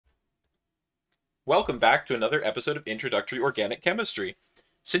Welcome back to another episode of Introductory Organic Chemistry.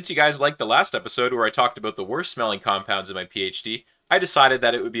 Since you guys liked the last episode where I talked about the worst smelling compounds in my PhD, I decided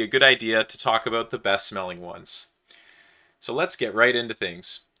that it would be a good idea to talk about the best smelling ones. So let's get right into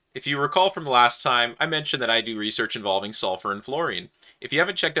things. If you recall from the last time, I mentioned that I do research involving sulfur and fluorine. If you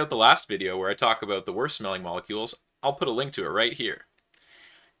haven't checked out the last video where I talk about the worst smelling molecules, I'll put a link to it right here.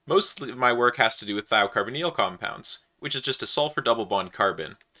 Most of my work has to do with thiocarbonyl compounds, which is just a sulfur double bond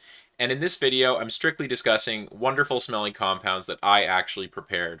carbon. And in this video, I'm strictly discussing wonderful smelling compounds that I actually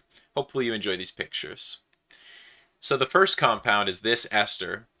prepared. Hopefully you enjoy these pictures. So the first compound is this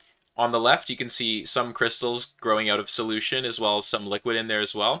ester. On the left, you can see some crystals growing out of solution as well as some liquid in there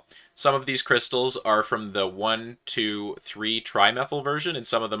as well. Some of these crystals are from the 1,2,3 trimethyl version, and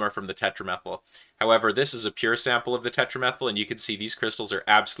some of them are from the tetramethyl. However, this is a pure sample of the tetramethyl, and you can see these crystals are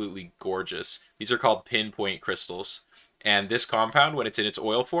absolutely gorgeous. These are called pinpoint crystals. And this compound, when it's in its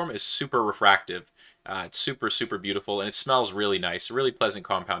oil form, is super refractive. It's super beautiful, and it smells really nice. A really pleasant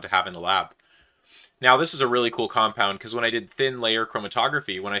compound to have in the lab. Now, this is a really cool compound because when I did thin layer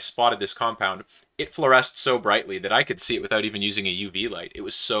chromatography, when I spotted this compound, it fluoresced so brightly that I could see it without even using a UV light. It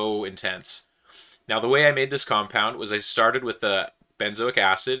was so intense. Now, the way I made this compound was I started with the benzoic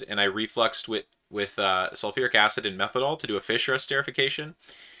acid, and I refluxed with sulfuric acid and methanol to do a Fischer esterification.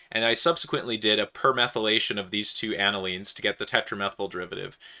 And I subsequently did a permethylation of these two anilines to get the tetramethyl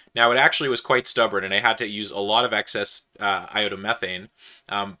derivative. Now, it actually was quite stubborn, and I had to use a lot of excess iodomethane,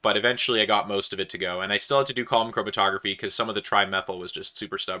 but eventually I got most of it to go. And I still had to do column chromatography because some of the trimethyl was just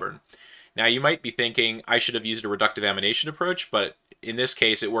super stubborn. Now, you might be thinking I should have used a reductive amination approach, but in this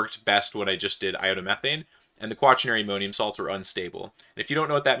case, it worked best when I just did iodomethane, and the quaternary ammonium salts were unstable. And if you don't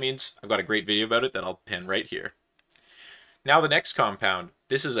know what that means, I've got a great video about it that I'll pin right here. Now the next compound,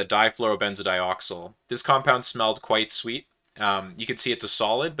 this is a difluorobenzodioxole. This compound smelled quite sweet. You can see it's a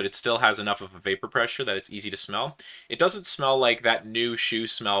solid, but it still has enough of a vapor pressure that it's easy to smell. It doesn't smell like that new shoe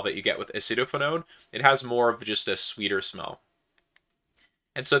smell that you get with acetophenone. It has more of just a sweeter smell.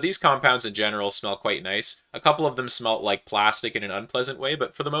 And so these compounds in general smell quite nice. A couple of them smelled like plastic in an unpleasant way,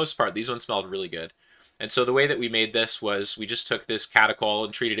 but for the most part, these ones smelled really good. And so the way that we made this was we just took this catechol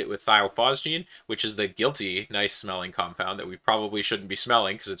and treated it with thiophosgene, which is the guilty, nice smelling compound that we probably shouldn't be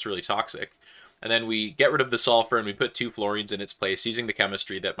smelling because it's really toxic. And then we get rid of the sulfur and we put two fluorines in its place using the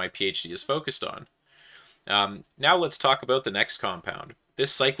chemistry that my PhD is focused on. Now let's talk about the next compound.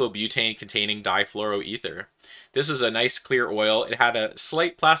 This cyclobutane-containing difluoroether. This is a nice clear oil. It had a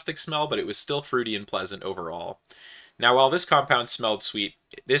slight plastic smell, but it was still fruity and pleasant overall. Now, while this compound smelled sweet,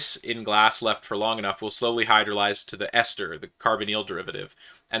 this in glass left for long enough will slowly hydrolyze to the ester, the carbonyl derivative.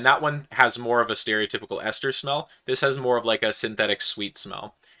 And that one has more of a stereotypical ester smell. This has more of like a synthetic sweet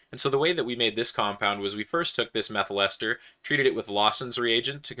smell. And so the way that we made this compound was we first took this methyl ester, treated it with Lawson's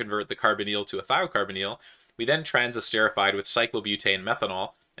reagent to convert the carbonyl to a thiocarbonyl. We then transesterified with cyclobutane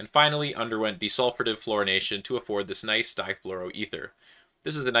methanol, and finally underwent desulfurative fluorination to afford this nice difluoroether.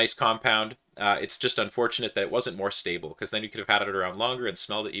 This is a nice compound. It's just unfortunate that it wasn't more stable, because then you could have had it around longer and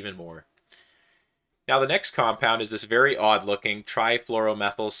smelled it even more. Now the next compound is this very odd-looking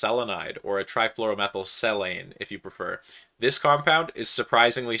trifluoromethylselenide, or a trifluoromethylselane, if you prefer. This compound is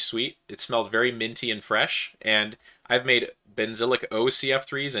surprisingly sweet. It smelled very minty and fresh, and I've made benzylic O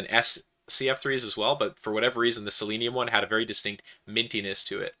CF3s and S CF3s as well, but for whatever reason, the selenium one had a very distinct mintiness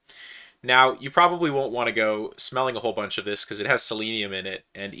to it. Now, you probably won't want to go smelling a whole bunch of this because it has selenium in it,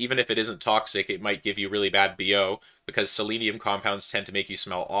 and even if it isn't toxic, it might give you really bad BO because selenium compounds tend to make you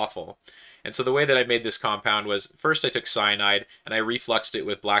smell awful. And so the way that I made this compound was, first I took cyanide and I refluxed it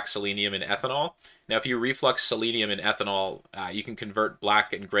with black selenium and ethanol. Now, if you reflux selenium and ethanol, you can convert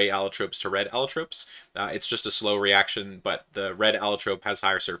black and gray allotropes to red allotropes. It's just a slow reaction, but the red allotrope has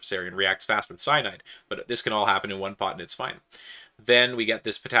higher surface area and reacts fast with cyanide. But this can all happen in one pot and it's fine. Then we get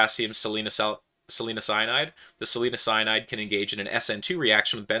this potassium selenocyanide. The selenocyanide can engage in an SN2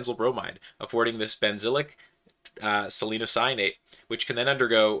 reaction with benzyl bromide, affording this benzylic selenosyenate, which can then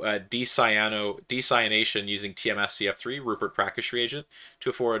undergo decyanation using TMSCF3, Rupert-Prakash reagent, to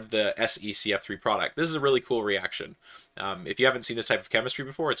afford the SECF3 product. This is a really cool reaction. If you haven't seen this type of chemistry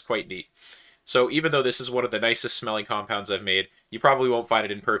before, it's quite neat. So even though this is one of the nicest smelling compounds I've made, you probably won't find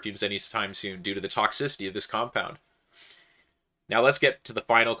it in perfumes anytime soon due to the toxicity of this compound. Now let's get to the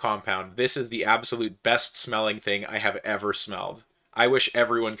final compound. This is the absolute best smelling thing I have ever smelled. I wish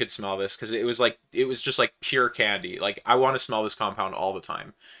everyone could smell this because it was just like pure candy. Like I want to smell this compound all the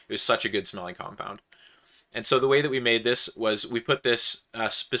time. It was such a good smelling compound. And so the way that we made this was we put this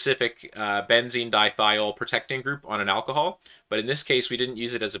specific benzene dithiol protecting group on an alcohol, but in this case we didn't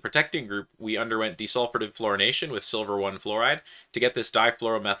use it as a protecting group. We underwent desulfurative fluorination with silver 1 fluoride to get this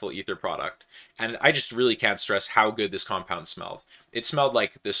difluoromethyl ether product. And I just really can't stress how good this compound smelled. It smelled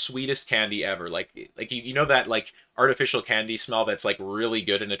like the sweetest candy ever. Like you know that like artificial candy smell that's like really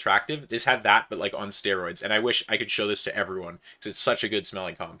good and attractive? This had that, but like on steroids. And I wish I could show this to everyone because it's such a good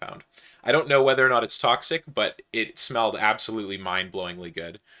smelling compound. I don't know whether or not it's toxic, but it smelled absolutely mind-blowingly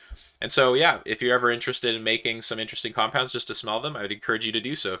good. And so, yeah, if you're ever interested in making some interesting compounds just to smell them, I would encourage you to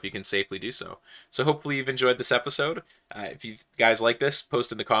do so if you can safely do so. So hopefully you've enjoyed this episode. If you guys like this,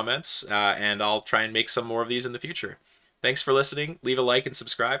 post in the comments, and I'll try and make some more of these in the future. Thanks for listening. Leave a like and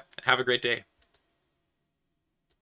subscribe, and have a great day.